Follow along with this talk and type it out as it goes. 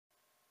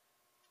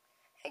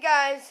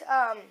guys,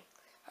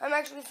 I'm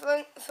actually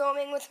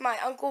filming with my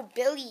Uncle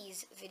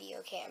Billy's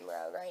video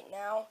camera right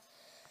now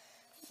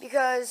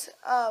because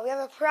we have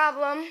a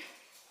problem.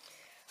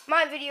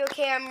 My video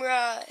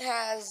camera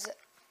has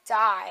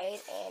died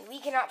and we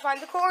cannot find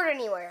the cord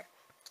anywhere.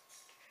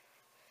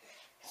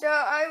 So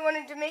I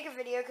wanted to make a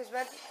video because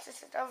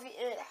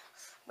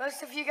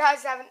most of you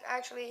guys haven't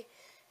actually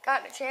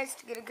gotten a chance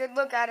to get a good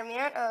look at him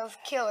yet, of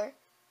Killer,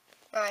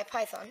 my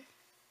python.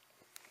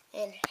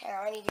 And here,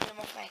 I need to get him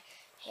off my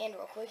hand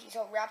real quick. He's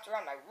all wrapped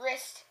around my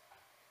wrist.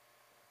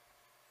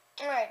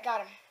 Alright,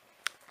 got him.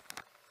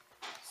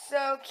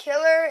 So,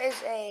 Killer is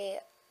a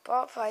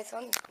ball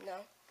python. No.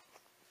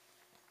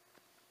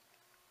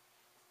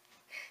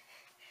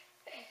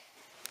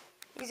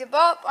 He's a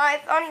ball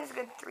python. He's a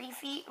good 3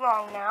 feet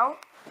long now.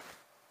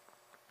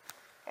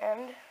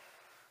 And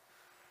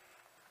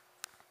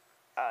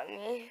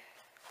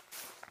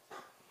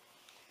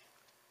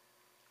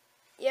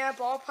yeah,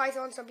 ball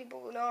pythons. Some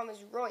people will know them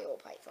as royal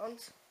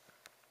pythons.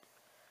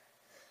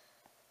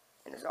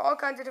 And there's all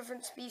kinds of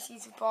different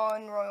species of ball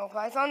and royal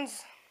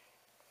pythons.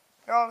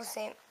 They're all the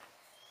same.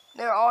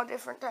 They're all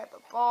different type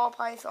of ball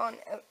python,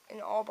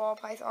 and all ball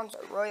pythons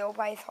are royal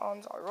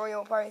pythons, or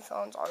royal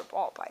pythons are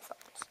ball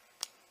pythons.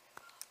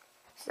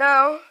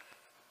 So,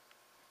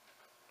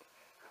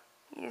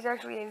 he's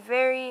actually a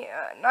very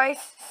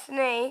nice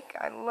snake.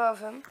 I love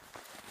him.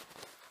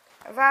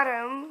 I've had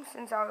him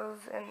since I was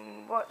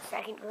in,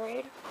 second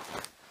grade?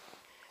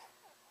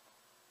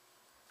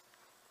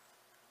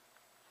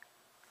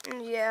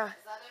 And yeah. Is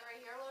that it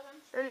right here,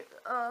 Logan?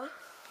 And,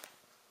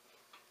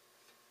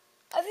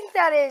 I think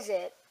that is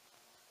it.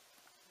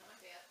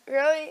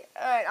 Really?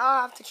 Alright,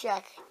 I'll have to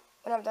check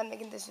when I'm done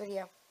making this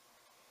video.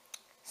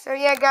 So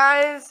yeah,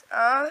 guys,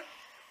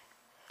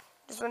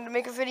 just wanted to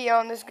make a video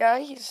on this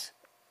guy. He's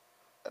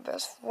my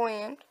best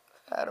friend.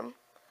 I've had him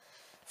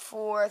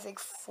for, I think,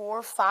 4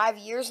 or 5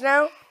 years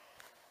now.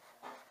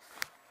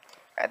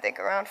 I think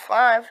around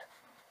 5.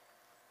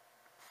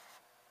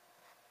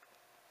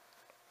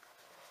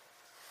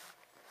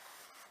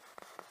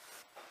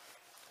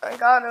 I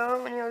got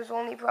him when he was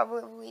only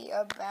probably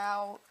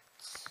about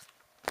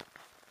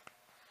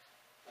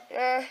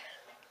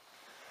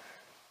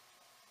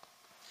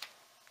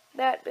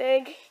that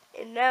big,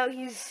 and now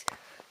he's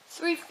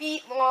 3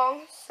 feet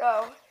long.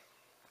 So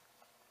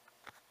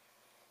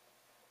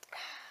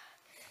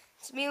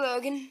it's me,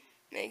 Logan,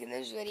 making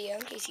this video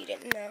in case you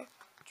didn't know,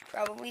 which you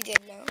probably did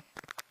know.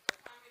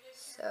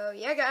 So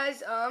yeah,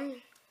 guys,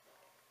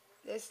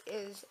 this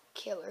is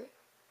Killer.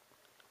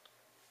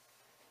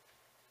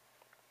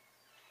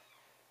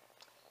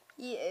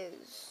 He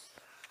is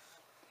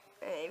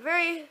a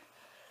very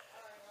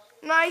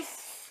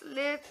nice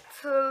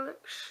little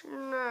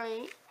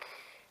snake,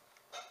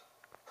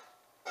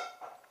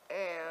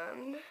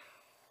 and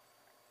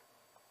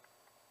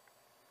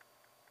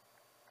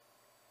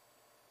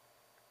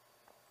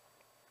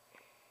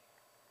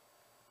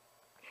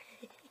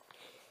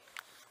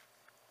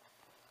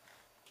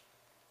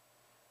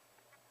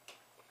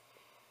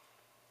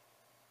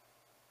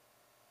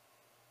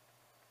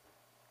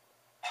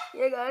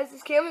yeah, guys,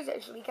 this camera's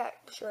actually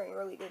capturing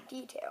really good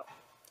detail.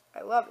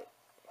 I love it.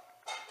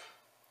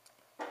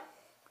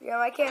 Yeah,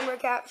 my camera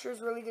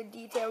captures really good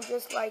detail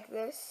just like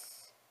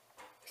this.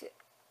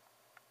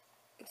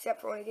 Except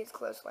for when it gets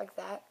close like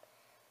that.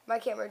 My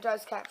camera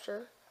does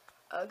capture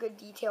good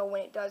detail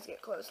when it does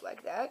get close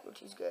like that,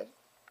 which is good.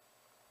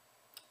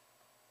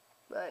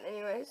 But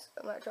anyways,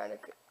 I'm not trying to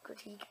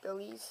critique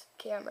Billy's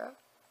camera.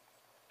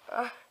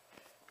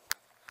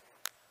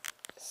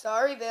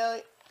 Sorry,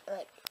 Billy.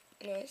 Alright,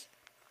 anyways.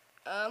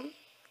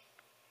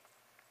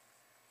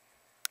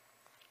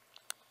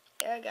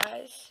 Yeah,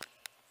 guys.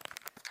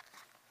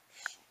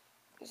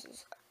 This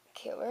is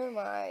Killer,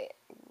 my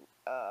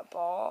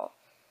ball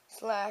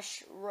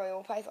 /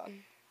 royal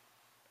python.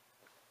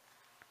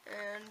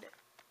 And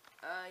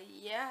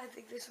yeah, I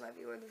think this might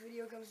be where the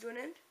video comes to an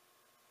end.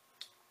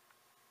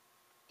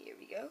 Here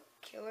we go.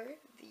 Killer,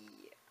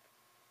 the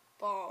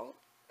ball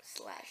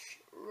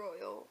 /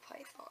 royal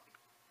python.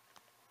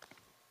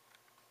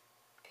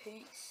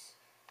 Peace.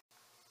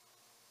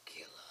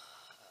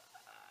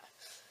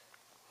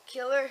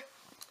 Killer,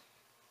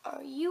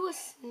 are you a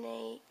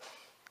snake?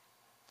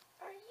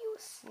 Are you a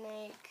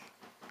snake?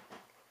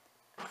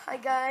 Hi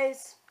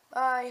guys,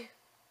 bye.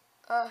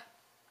 I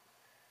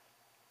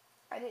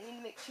didn't need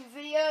to make 2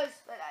 videos,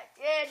 but I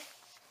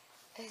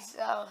did.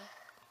 So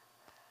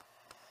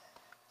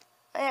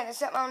yeah, there's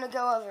something I want to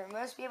go over.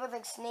 Most people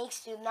think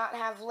snakes do not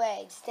have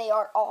legs. They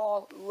are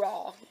all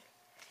wrong.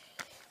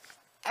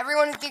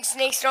 Everyone who thinks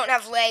snakes don't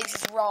have legs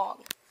is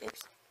wrong.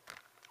 Oops.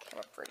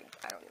 Camera freaking,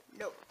 I don't even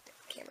know what the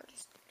camera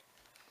is.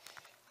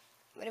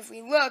 But if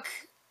we look,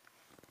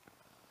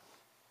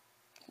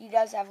 he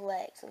does have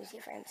legs. Let me see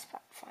if I can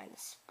find the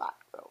spot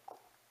real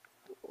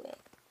quick.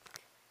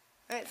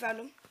 Alright, found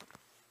him.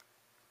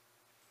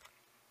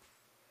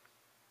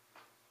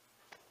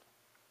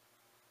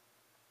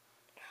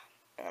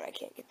 And I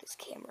can't get this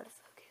camera to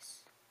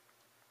focus.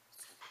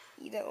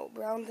 See that little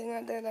brown thing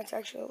right there? That's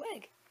actually a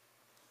leg.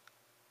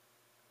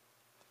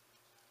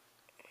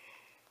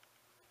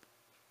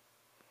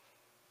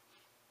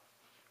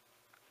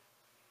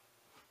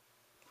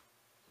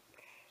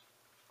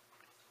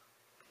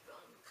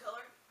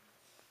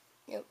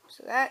 Yep,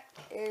 so that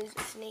is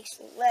a snake's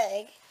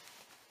leg.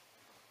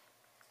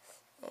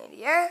 And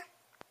yeah,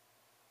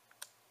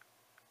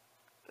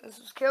 this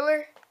was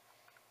Killer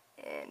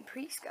and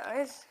Priest,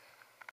 guys.